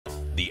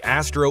The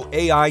Astro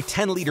AI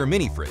 10-liter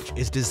mini fridge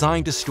is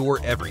designed to store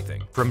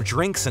everything from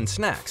drinks and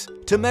snacks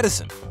to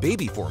medicine,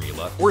 baby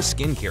formula, or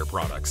skincare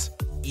products.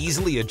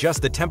 Easily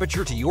adjust the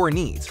temperature to your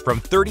needs from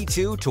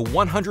 32 to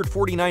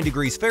 149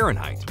 degrees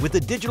Fahrenheit with the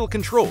digital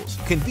controls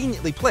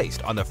conveniently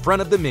placed on the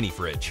front of the mini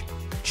fridge.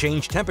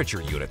 Change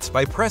temperature units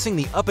by pressing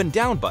the up and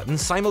down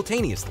buttons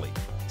simultaneously.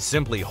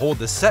 Simply hold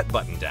the set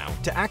button down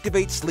to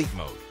activate sleep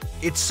mode.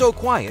 It's so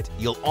quiet,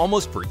 you'll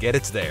almost forget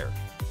it's there.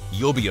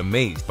 You'll be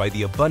amazed by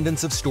the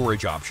abundance of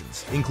storage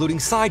options, including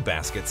side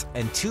baskets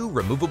and 2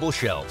 removable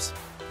shelves.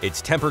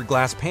 Its tempered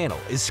glass panel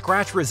is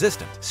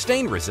scratch-resistant,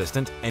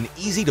 stain-resistant, and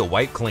easy to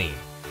wipe clean.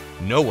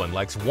 No one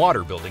likes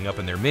water building up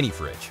in their mini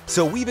fridge,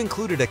 so we've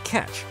included a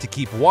catch to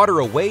keep water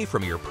away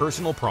from your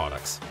personal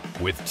products.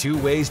 With 2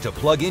 ways to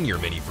plug in your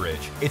mini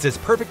fridge, it's as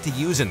perfect to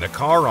use in the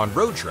car on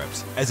road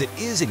trips as it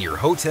is in your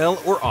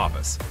hotel or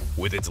office.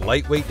 With its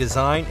lightweight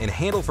design and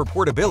handle for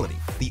portability,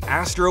 the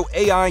Astro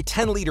AI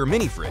 10-liter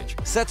mini fridge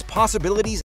sets possibilities